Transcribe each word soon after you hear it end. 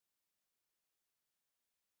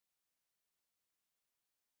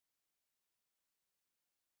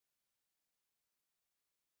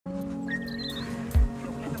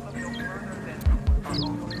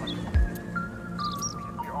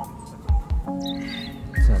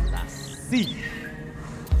Selassie.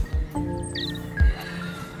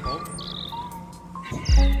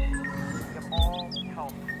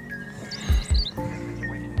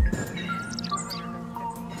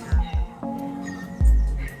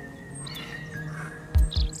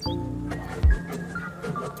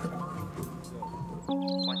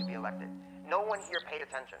 Going to be elected. No one here paid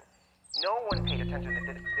attention. No one paid attention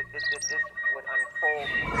that this would unfold.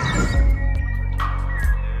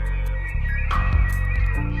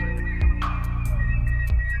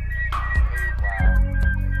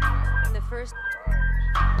 In the first...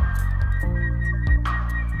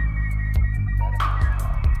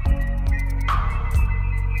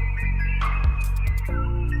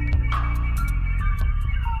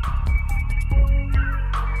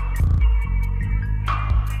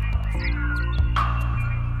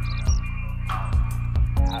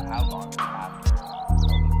 How long has it happened?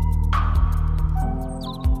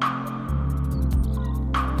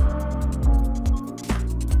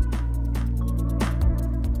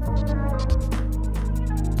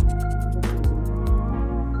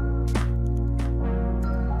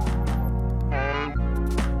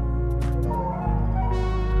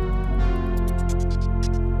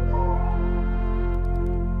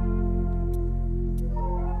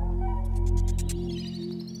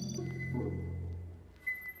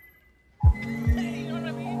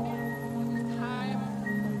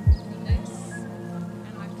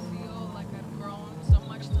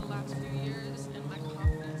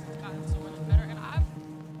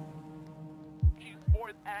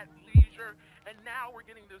 At leisure, and now we're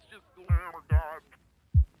getting this just glamour god.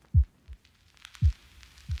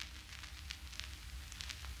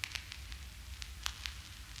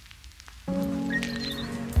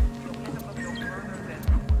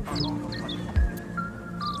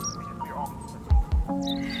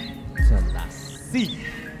 Selassie.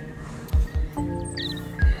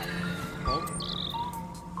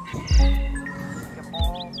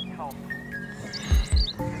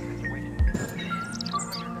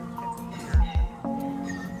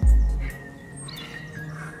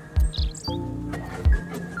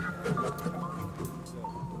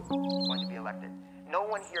 Going to be elected. No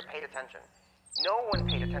one here paid attention. No one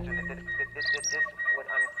paid attention that this would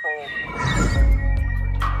unfold.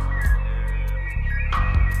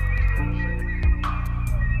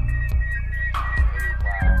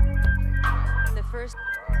 In the first...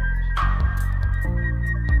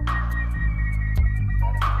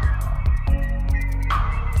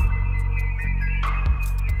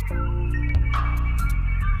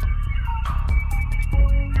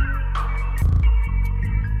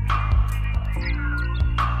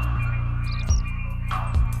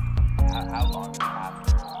 How long has it happened?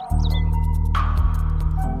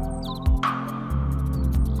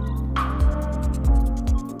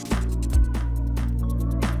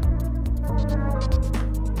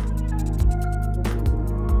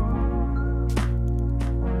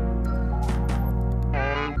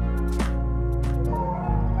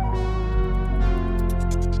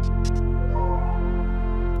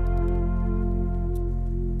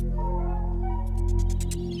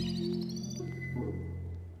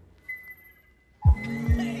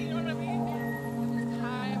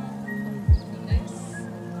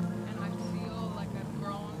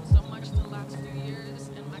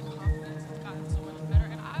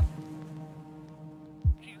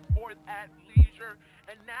 At leisure,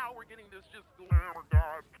 and now we're getting this just glamour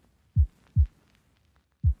god.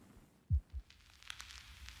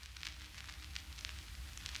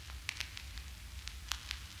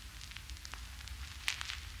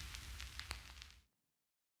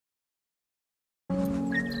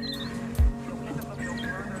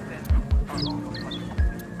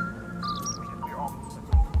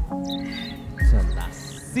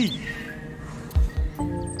 Selassie.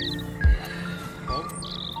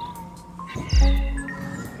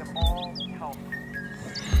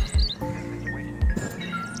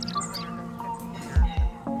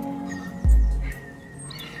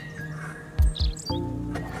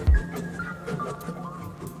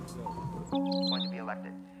 Going to be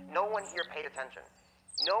elected. No one here paid attention.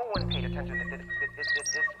 No one paid attention that this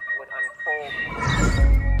would unfold.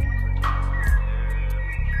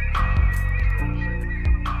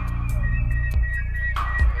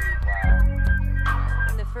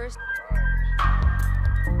 In the first...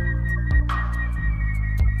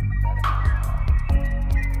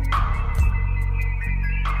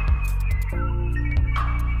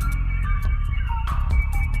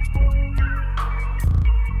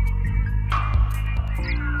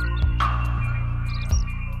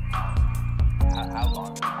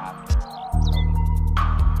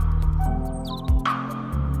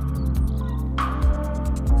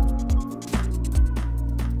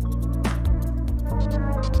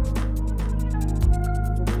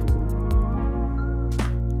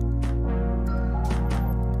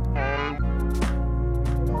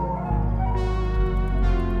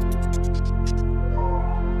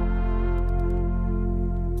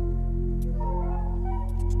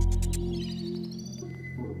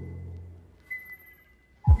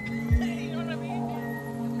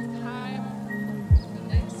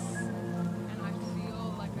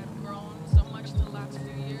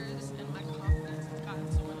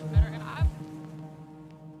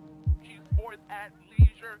 at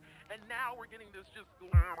leisure, and now we're getting this just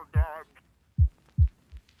glamour god.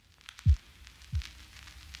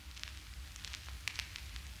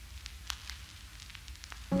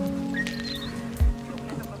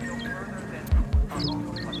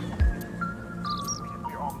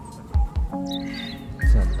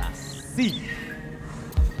 Selassie.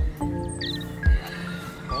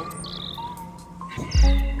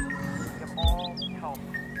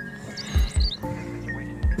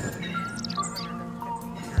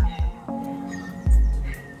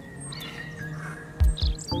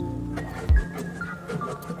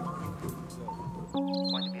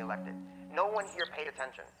 Going to be elected. No one here paid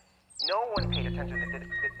attention. No one paid attention that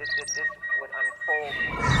this would unfold.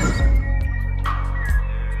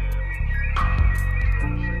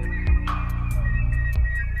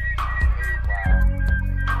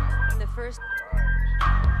 In the first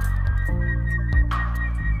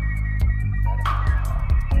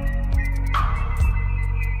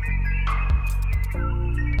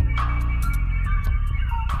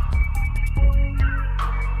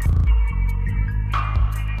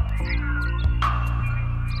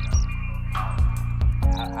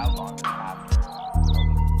How long after?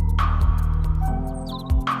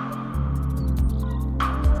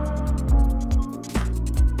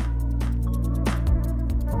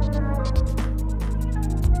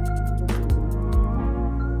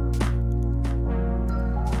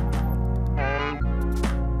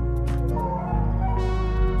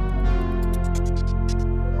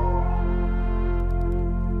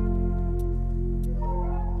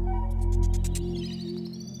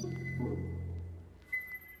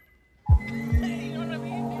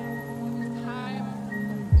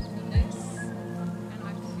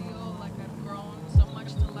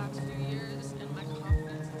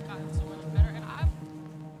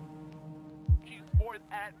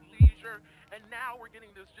 At leisure, and now we're getting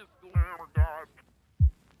this just glamour god.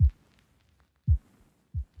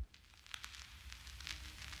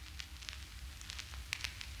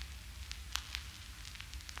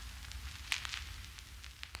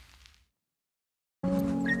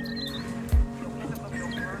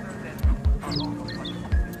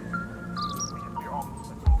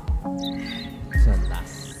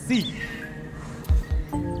 Selassie.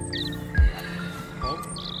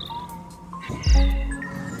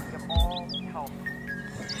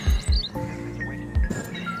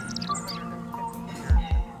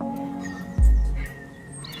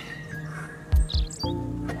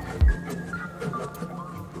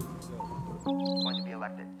 Going to be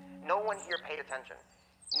elected. No one here paid attention.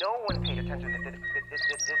 No one paid attention that this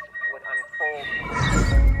would unfold.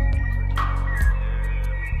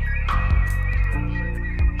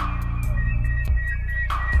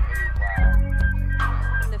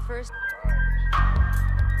 in the first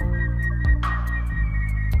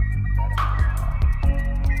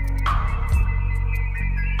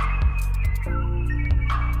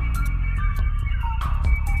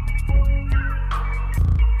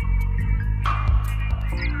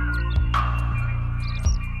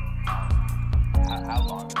How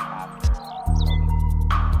long after?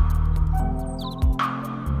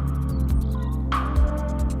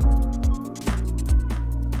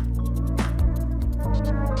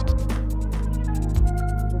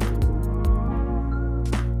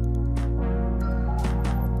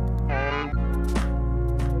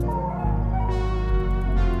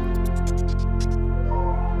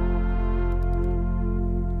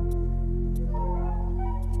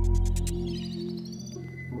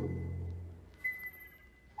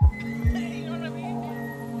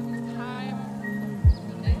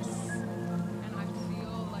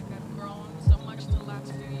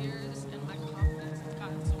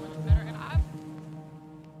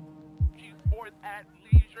 At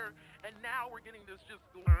leisure, and now we're getting this just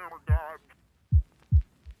glamour god.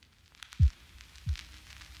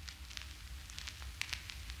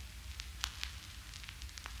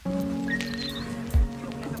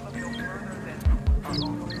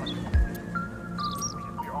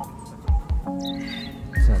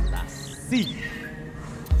 Selassie.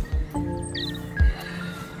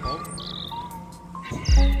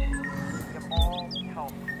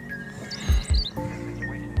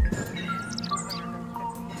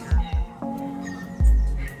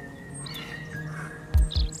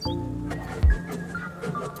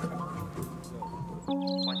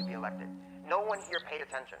 Going to be elected. No one here paid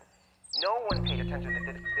attention. No one paid attention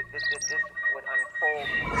that this would unfold.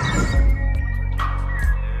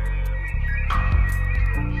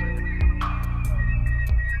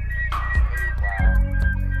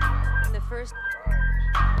 in the first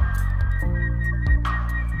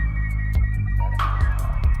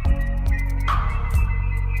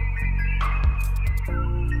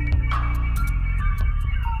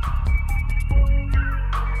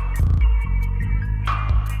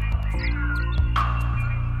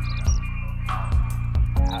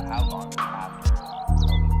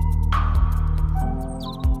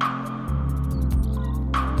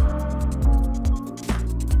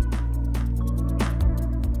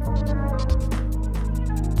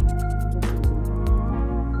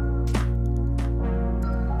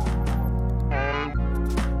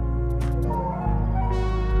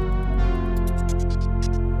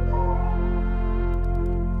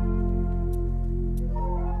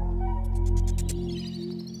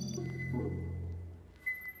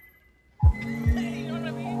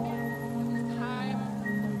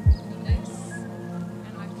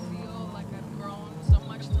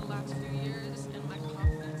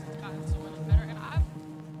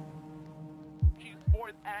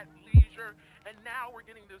at leisure, and now we're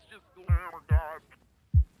getting this just glamour god.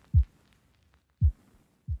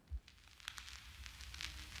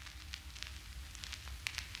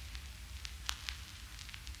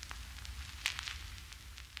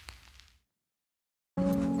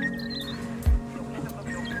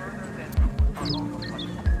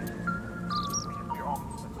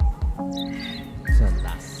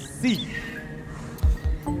 Selassie.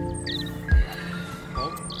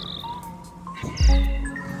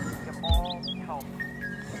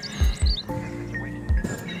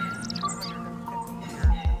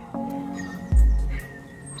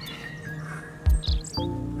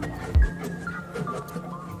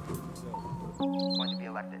 Going to be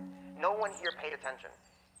elected. No one here paid attention.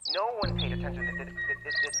 No one paid attention that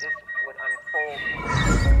this would unfold.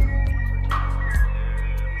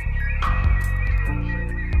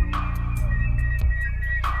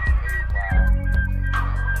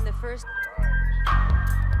 In the first.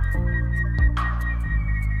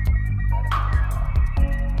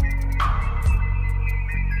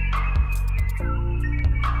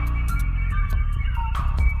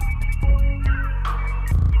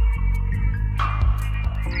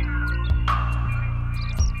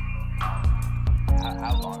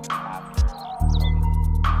 How long after?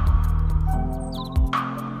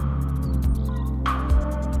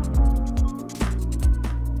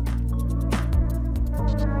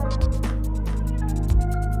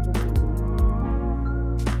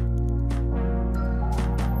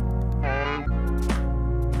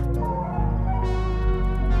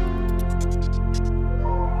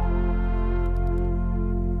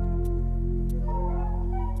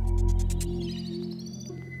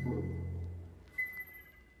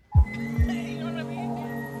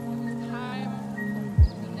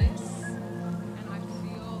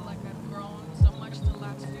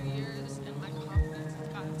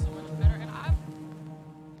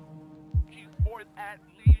 At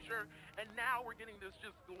leisure, and now we're getting this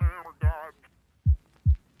just glamour god.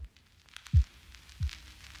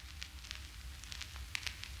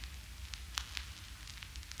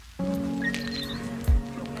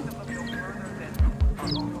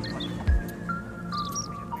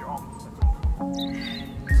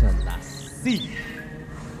 Selassie.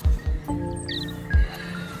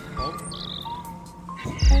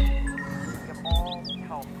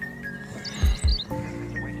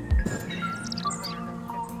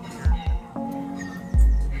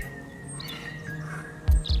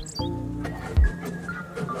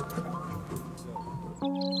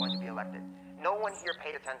 Going to be elected. No one here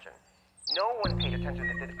paid attention. No one paid attention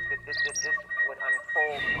that this would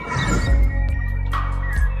unfold.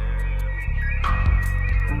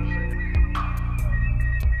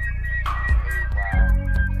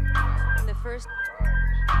 In the first.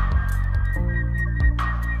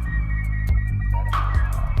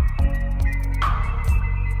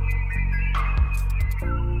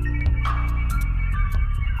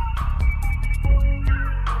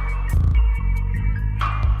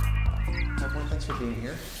 Everyone, thanks for being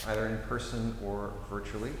here, either in person or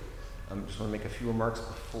virtually. Just want to make a few remarks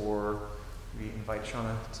before we invite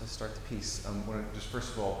Shanna to start the piece. I want to just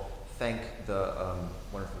first of all thank the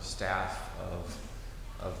wonderful staff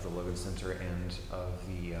of the Logan Center and of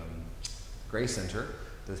the Gray Center.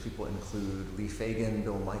 Those people include Lee Fagan,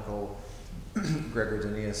 Bill Michael, Gregor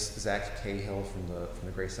Denius, Zach Cahill from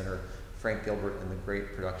the Gray Center, Frank Gilbert, and the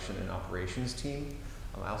great production and operations team.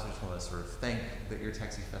 I also just want to sort of thank the Ear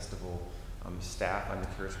Taxi Festival staff. I'm the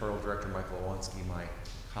curatorial director, Michael Owansky. My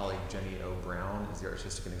colleague Jenny O. Brown is the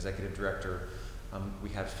artistic and executive director. We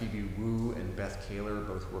have Phoebe Wu and Beth Kaler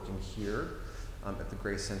both working here at the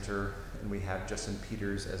Gray Center, and we have Justin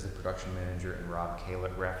Peters as the production manager and Rob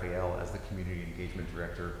Raphael as the community engagement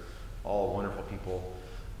director. All wonderful people.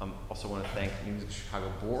 Also want to thank the Music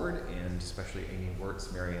Chicago Board, and especially Amy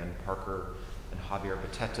Wirtz, Marianne Parker, and Javier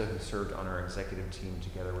Bateta, who served on our executive team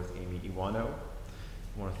together with Amy Iwano.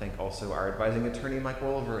 I want to thank also our advising attorney, Mike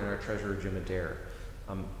Wolliver, and our treasurer, Jim Adair.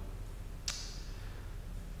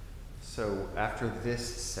 So after this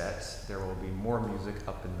set, there will be more music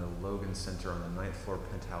up in the Logan Center on the 9th floor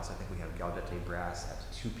penthouse. I think we have Gaudete Brass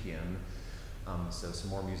at 2 p.m. So some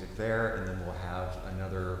more music there, and then we'll have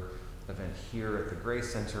another event here at the Gray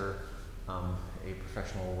Center, a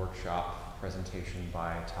professional workshop presentation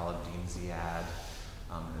by Taalib-Din Ziyad,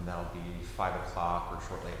 and that'll be 5 o'clock or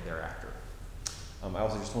shortly thereafter. I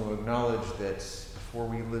also just want to acknowledge that before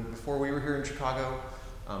we were here in Chicago,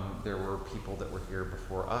 there were people that were here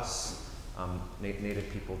before us, native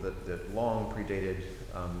people that long predated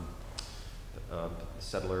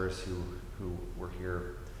settlers who were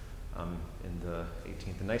here in the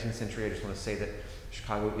 18th and 19th century. I just want to say that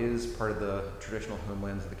Chicago is part of the traditional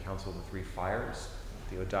homelands of the Council of the Three Fires,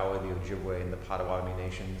 the Odawa, the Ojibwe, and the Potawatomi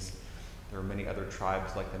nations. There are many other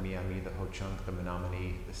tribes like the Miami, the Ho-Chunk, the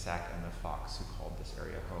Menominee, the Sac, and the Fox who called this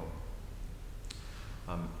area home.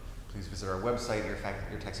 Please visit our website,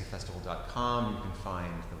 yourtaxifestival.com. You can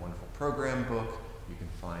find the wonderful program book. You can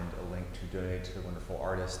find a link to donate to the wonderful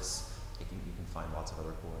artists. You can find lots of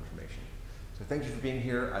other cool information. So thank you for being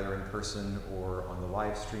here, either in person or on the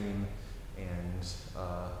live stream. And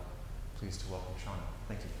pleased to welcome Shanna.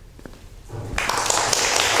 Thank you.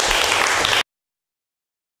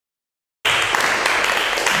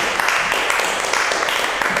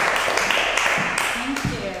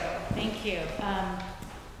 Thank you.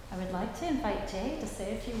 I would like to invite Jay to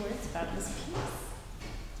say a few words about this piece.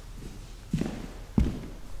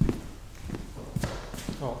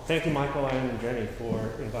 Well, thank you, Michael and Jenny,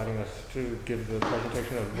 for inviting us to give the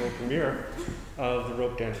presentation of the world premiere of the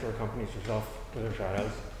rope dancer Accompanies Herself with Her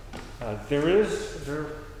Shadows.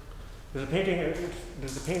 There's a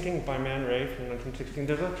painting by Man Ray from 1916.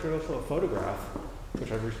 There's actually also a photograph,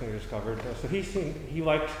 which I've recently discovered. So he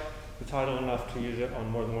liked the title enough to use it on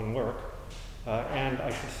more than one work. And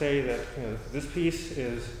I should say that this piece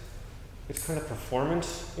it's kind of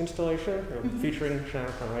performance installation, featuring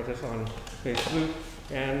Shanna Pranaitis on bass flute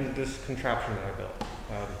and this contraption that I built.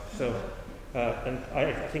 And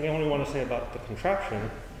I think I only want to say about the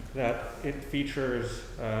contraption that it features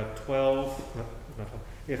 10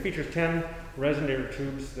 resonator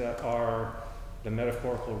tubes that are the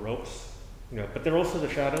metaphorical ropes, but they're also the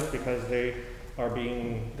shadows because they're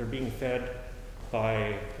being fed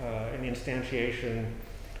by an instantiation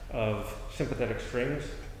of sympathetic strings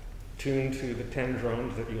tuned to the 10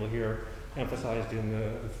 drones that you'll hear emphasized in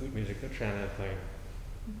the flute music that Shanna played.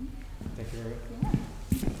 Thank you very much.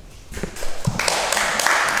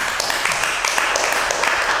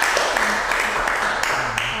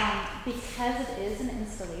 Yeah. Because it is an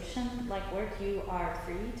installation-like work, you are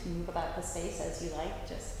free to move about the space as you like,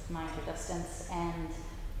 just mind your distance and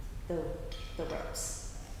the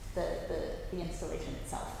ropes, the installation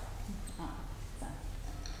itself. So,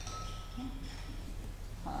 yeah.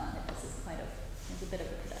 Hold on, this is there's a bit of a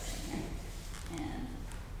production here. And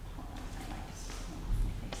hold on, I might just pull off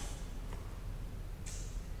my face.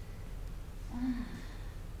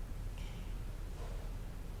 Okay.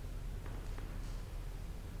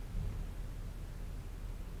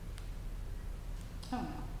 Oh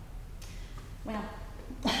no. Well,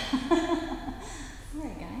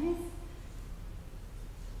 sorry guys.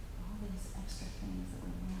 All these extra things that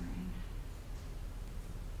we're wearing.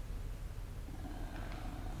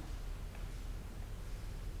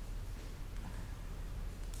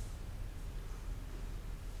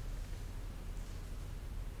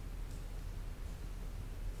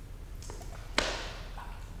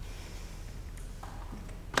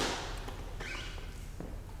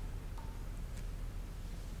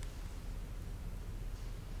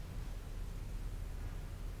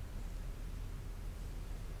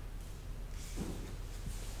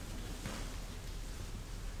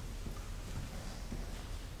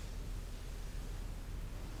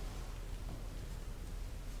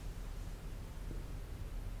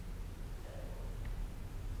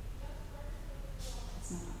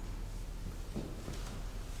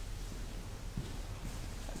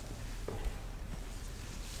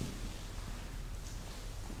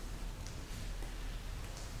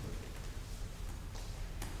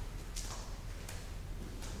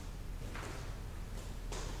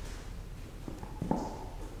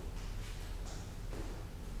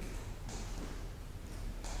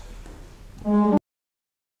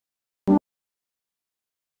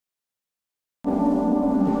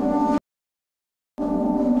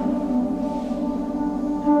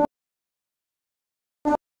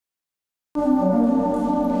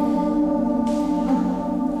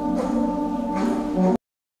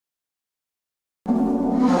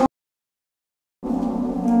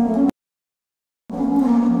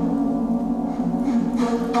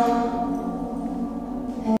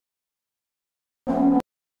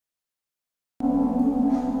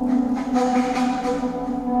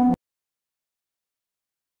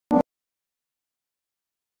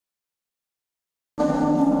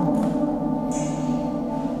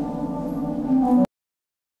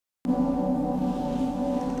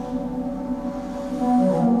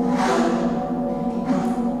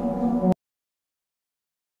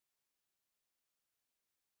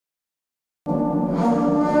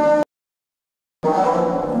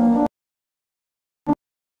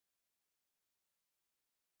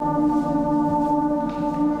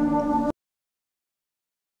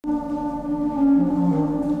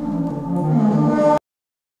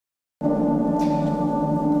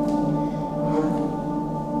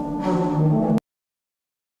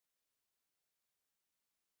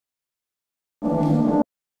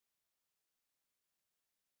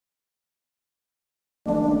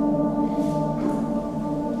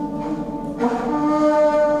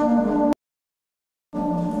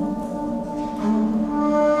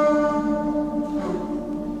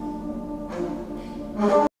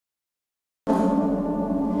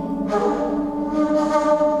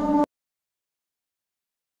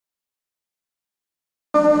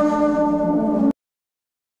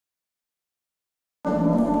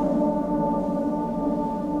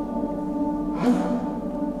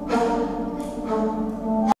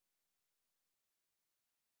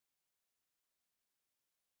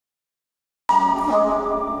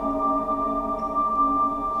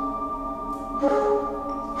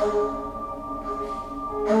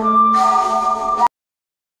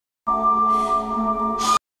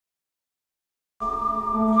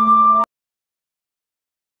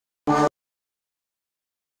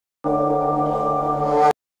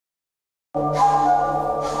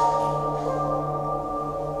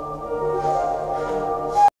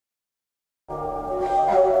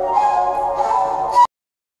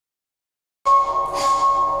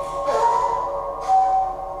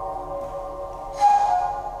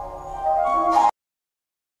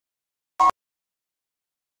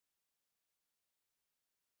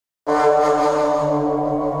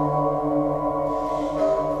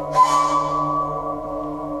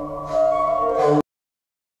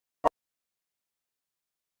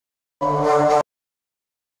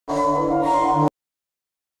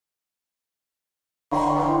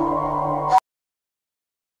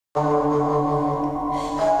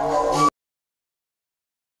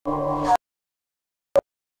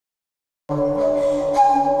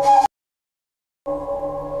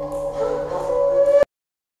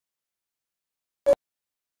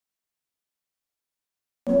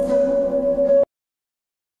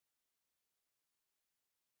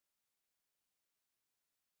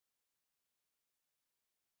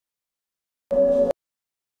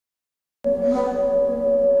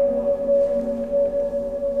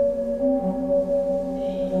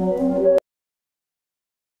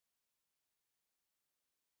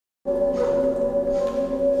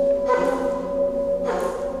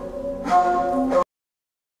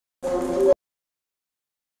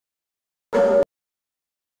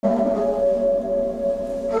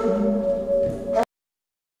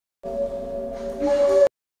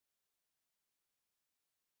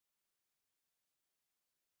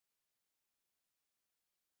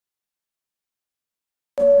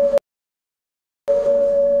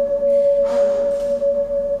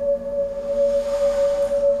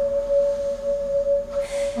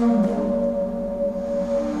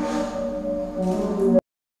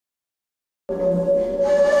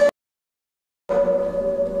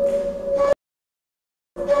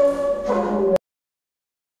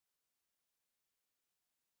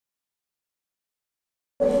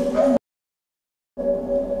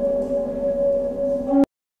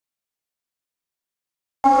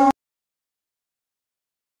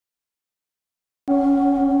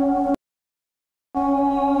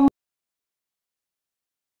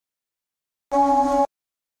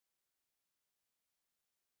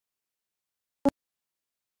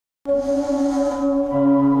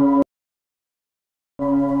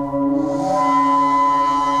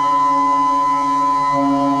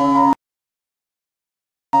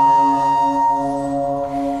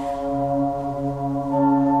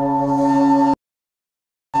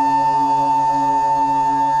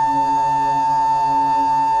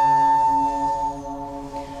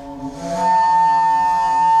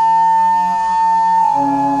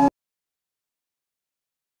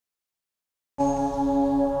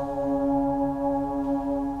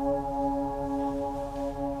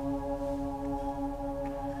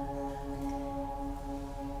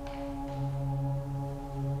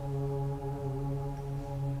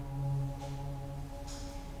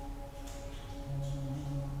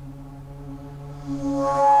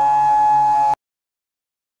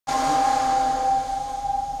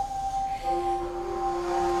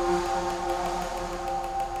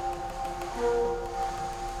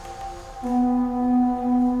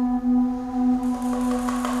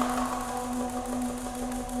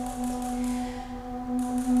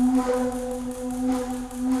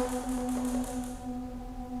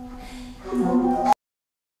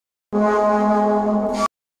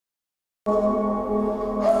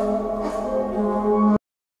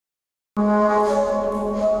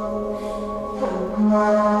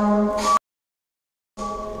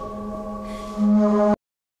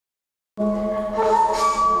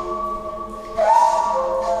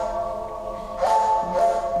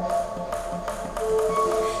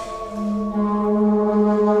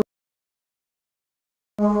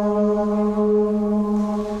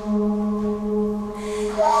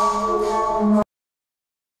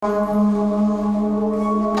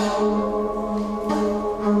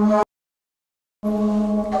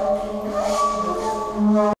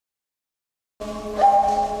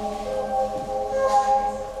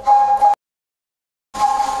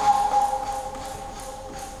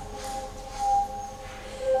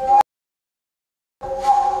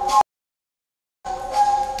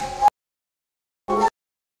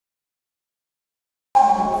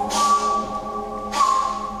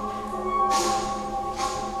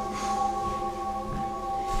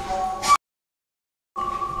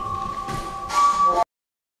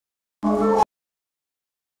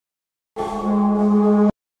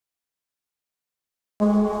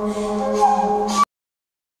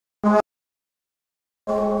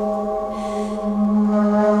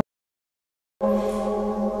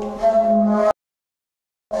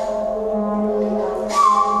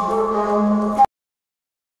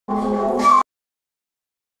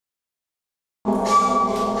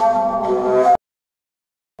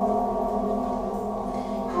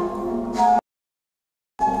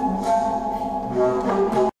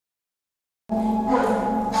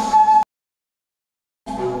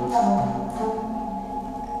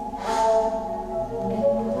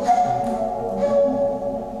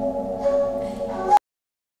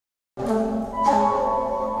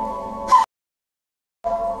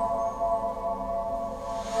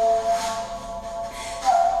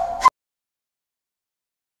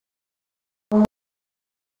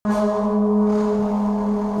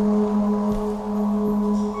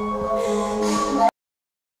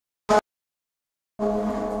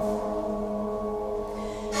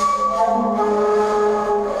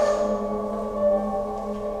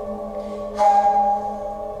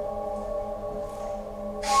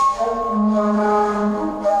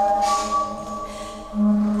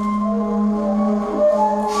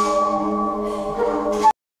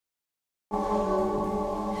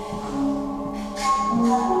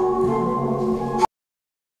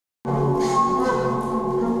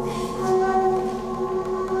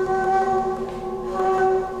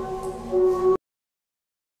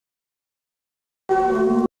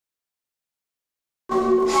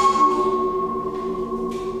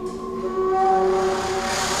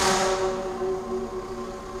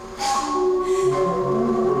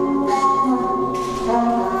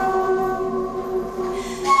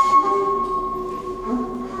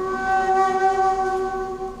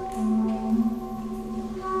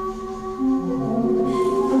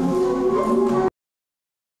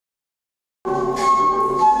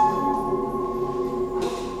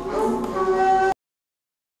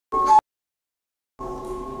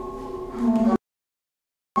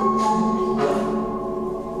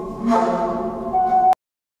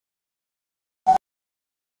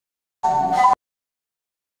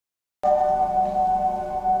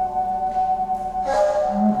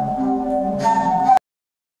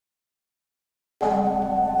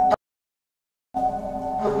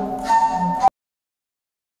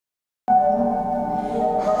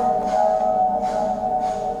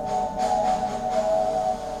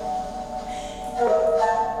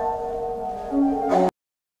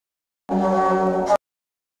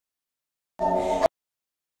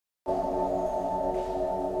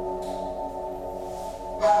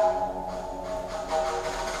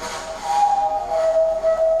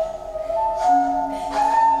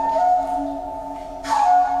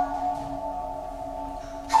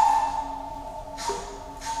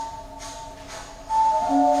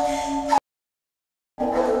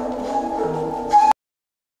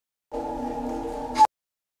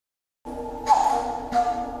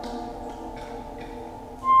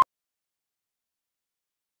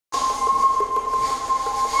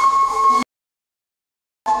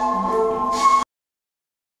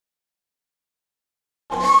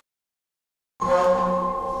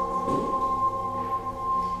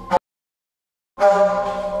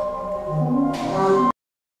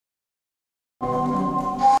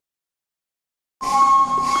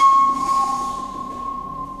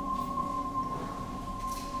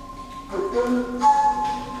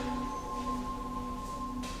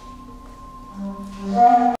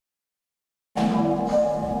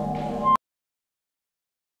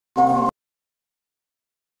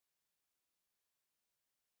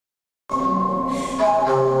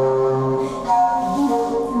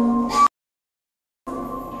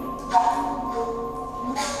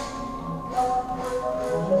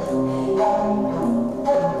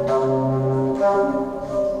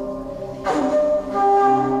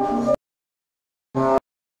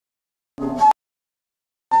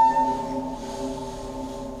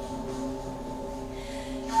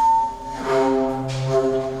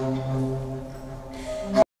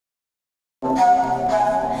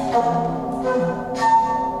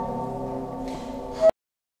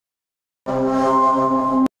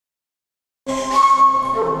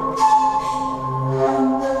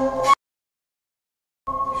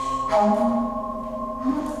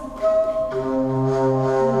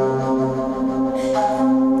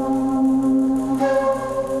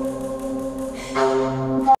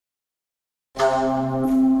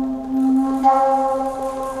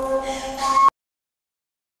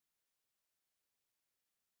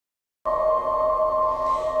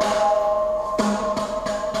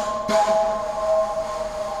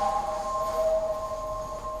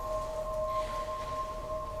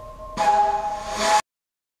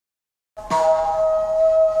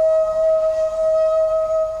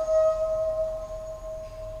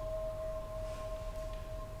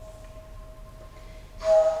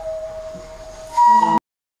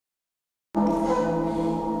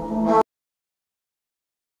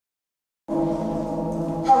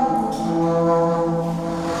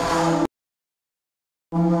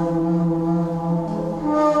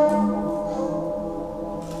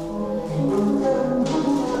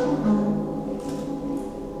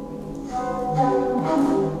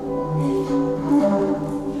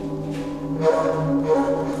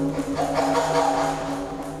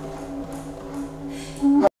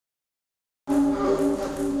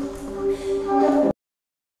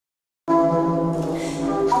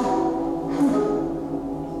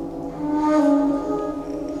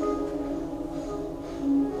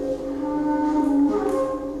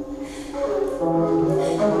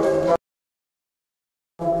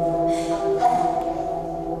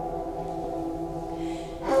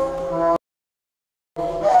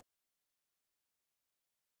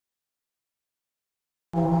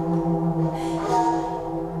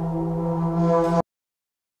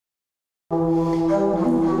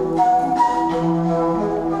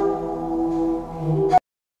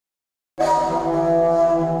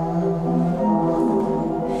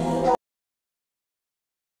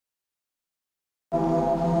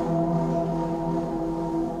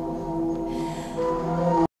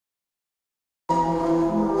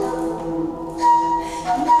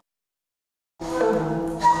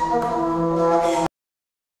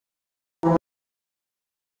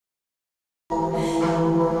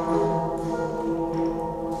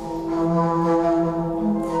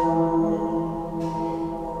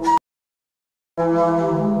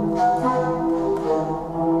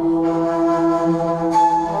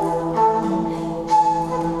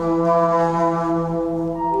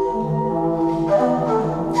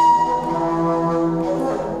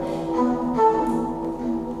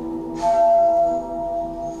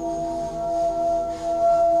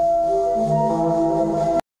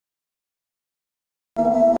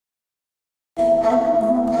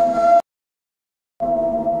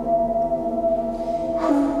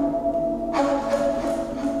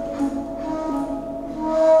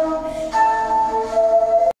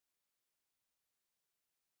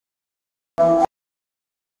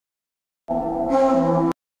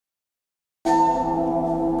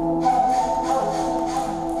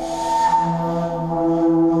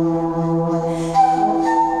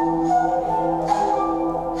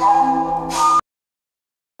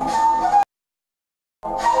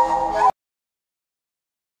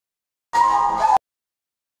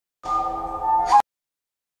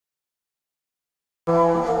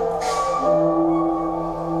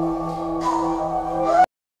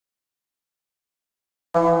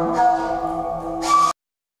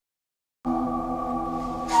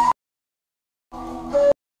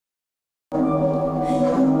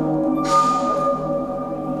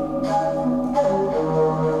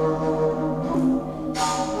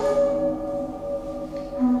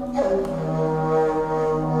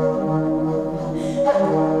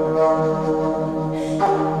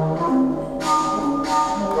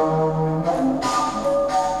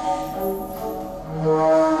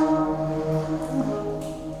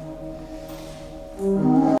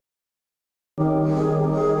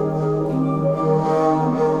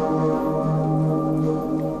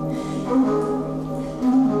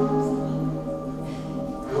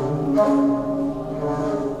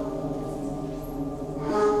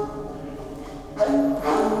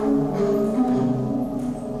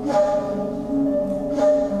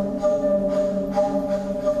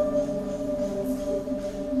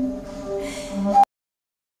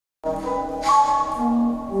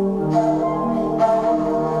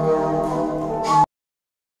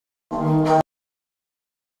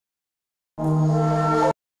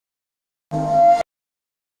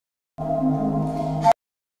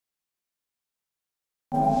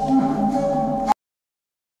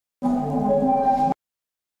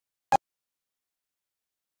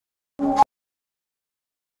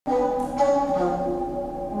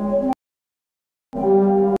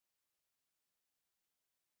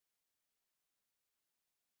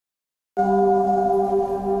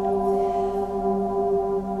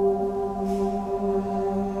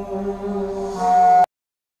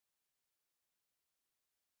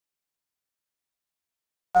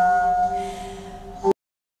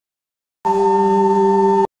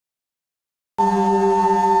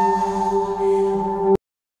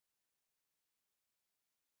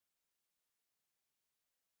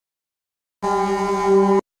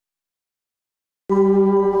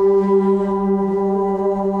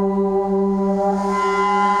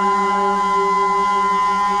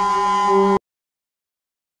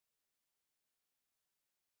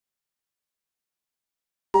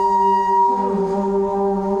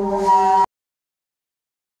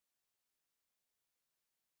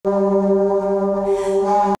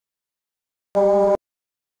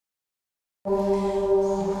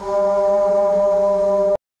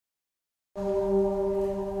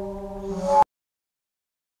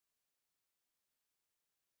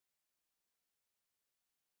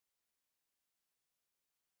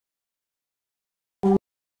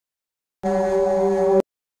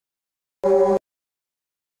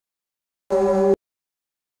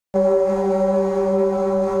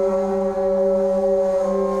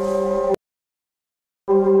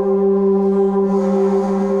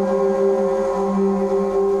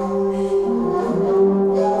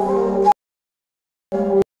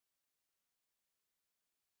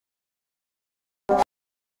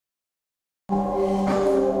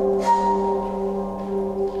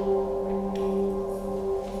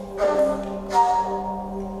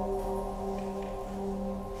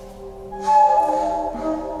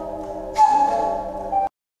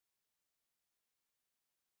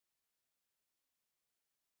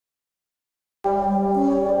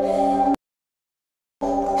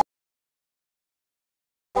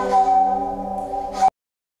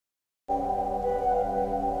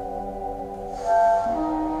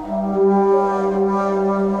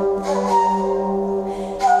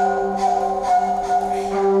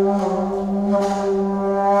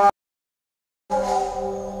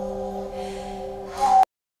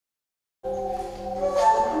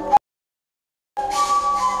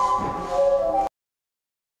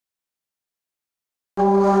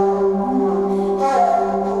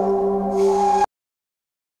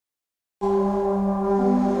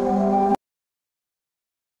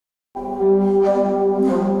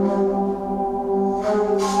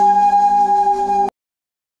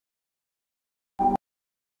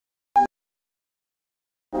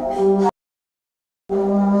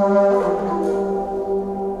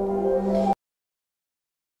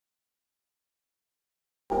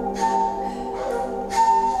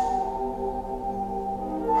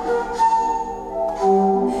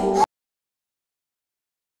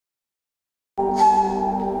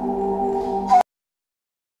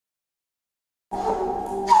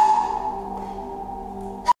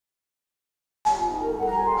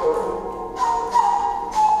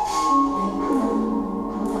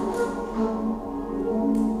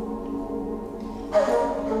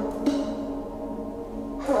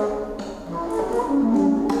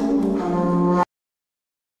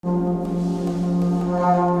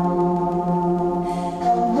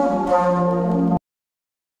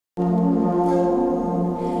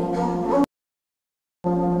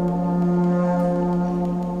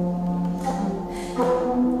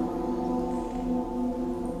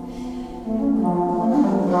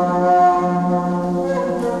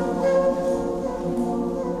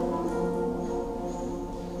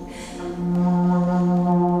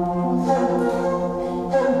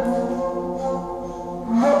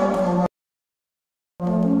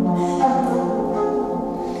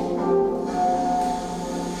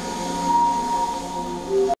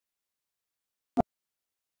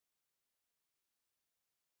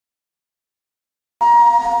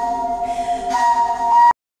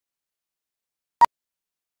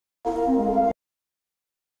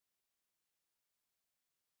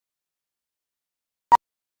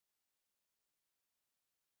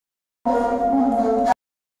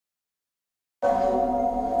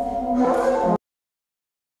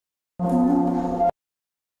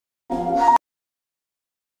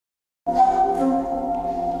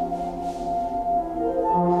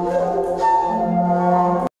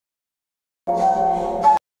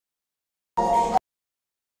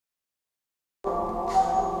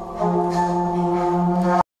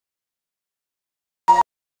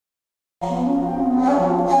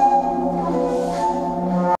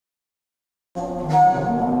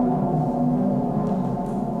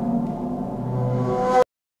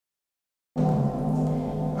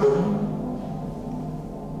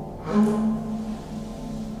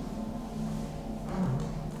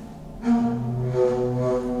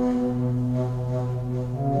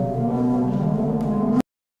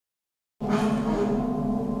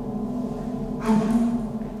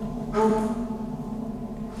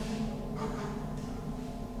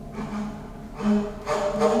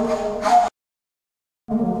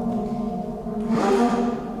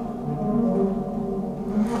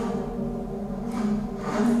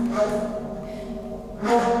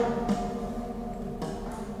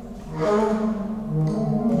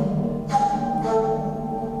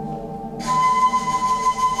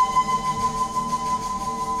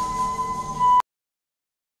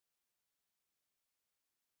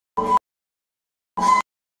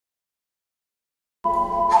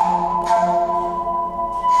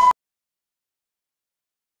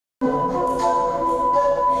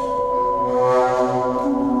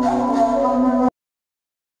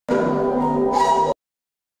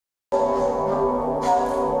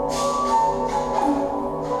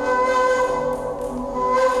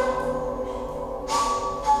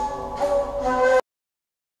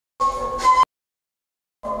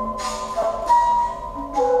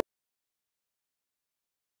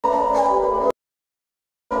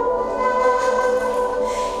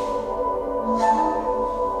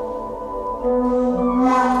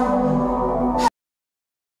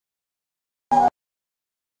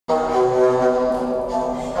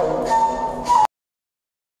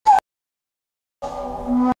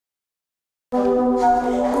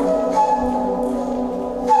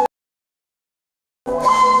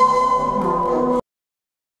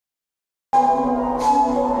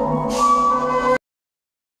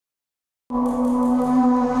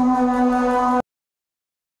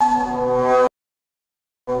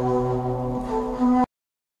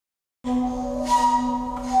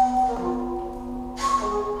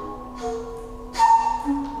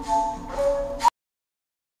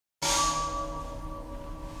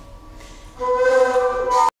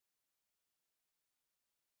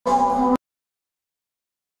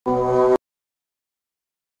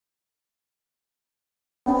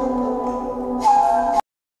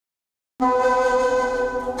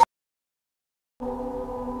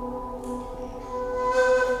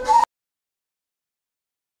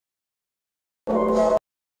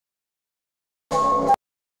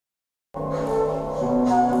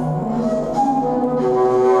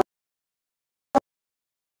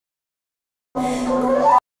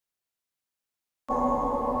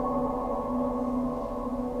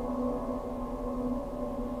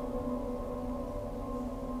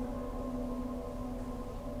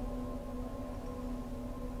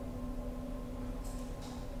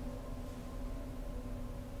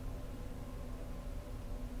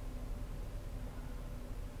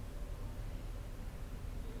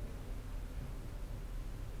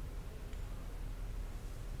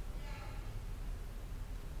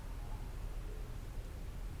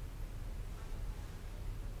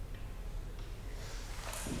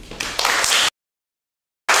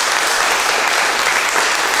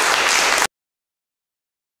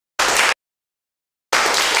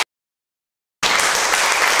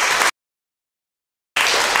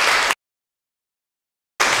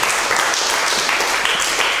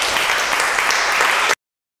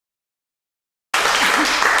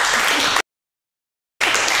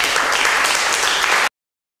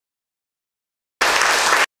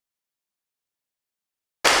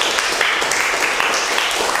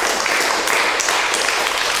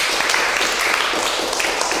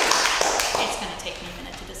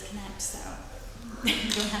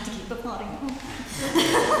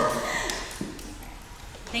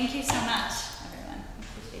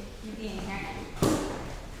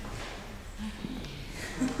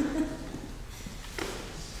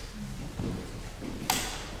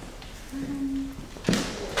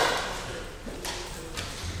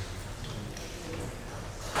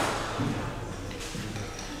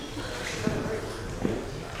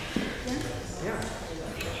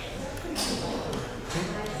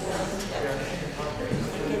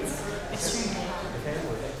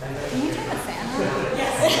 Can you turn the fan on?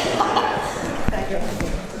 Yes.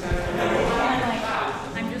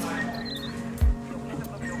 I'm just.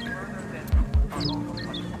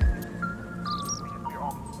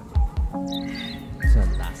 Son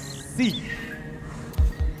las 5.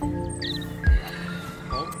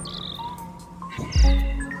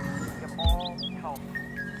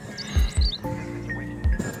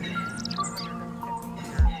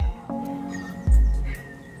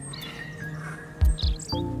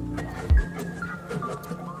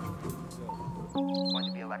 Going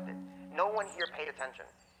to be elected. No one here paid attention.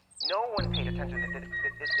 No one paid attention that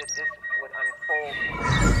this would unfold.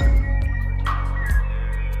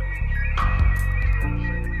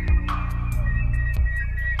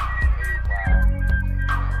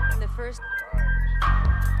 In the first.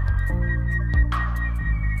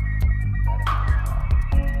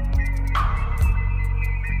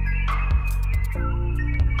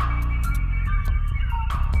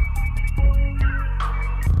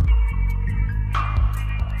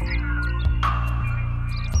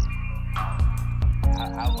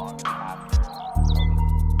 How long after?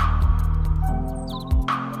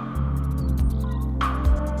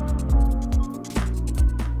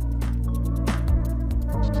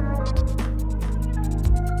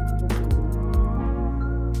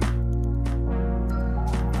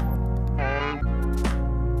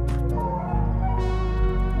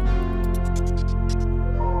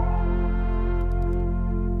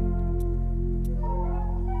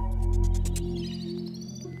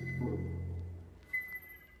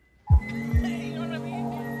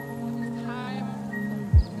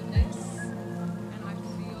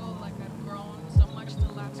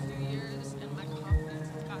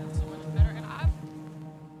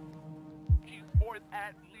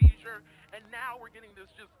 At leisure, and now we're getting this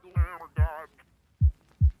just glamour god.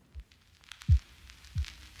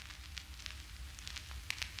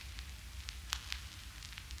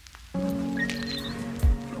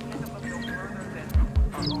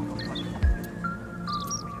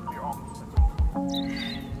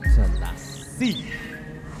 Son las 5.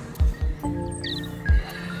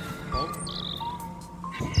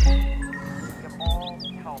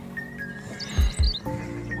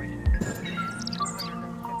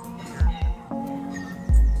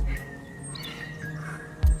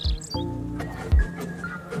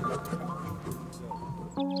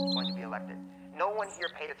 Going to be elected. No one here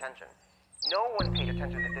paid attention. No one paid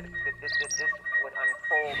attention that this would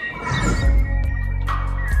unfold.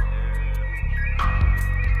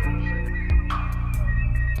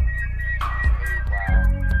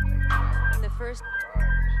 In the first.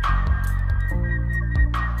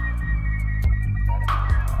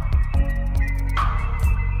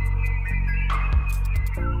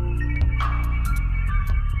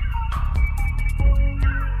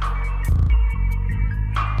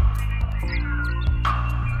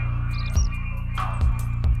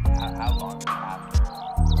 How long after?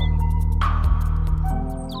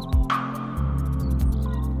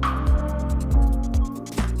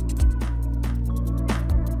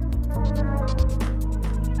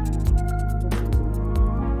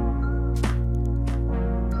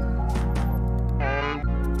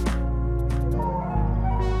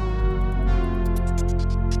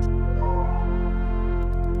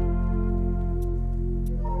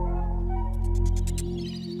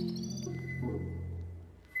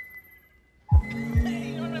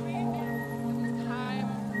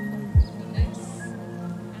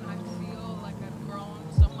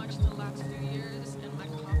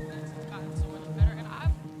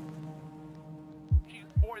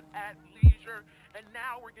 At leisure, and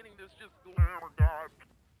now we're getting this just glamour god.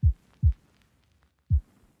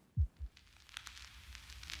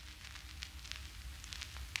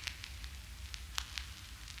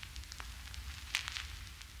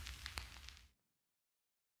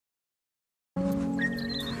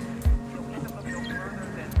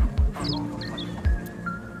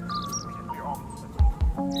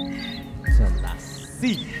 Son las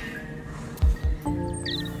 5.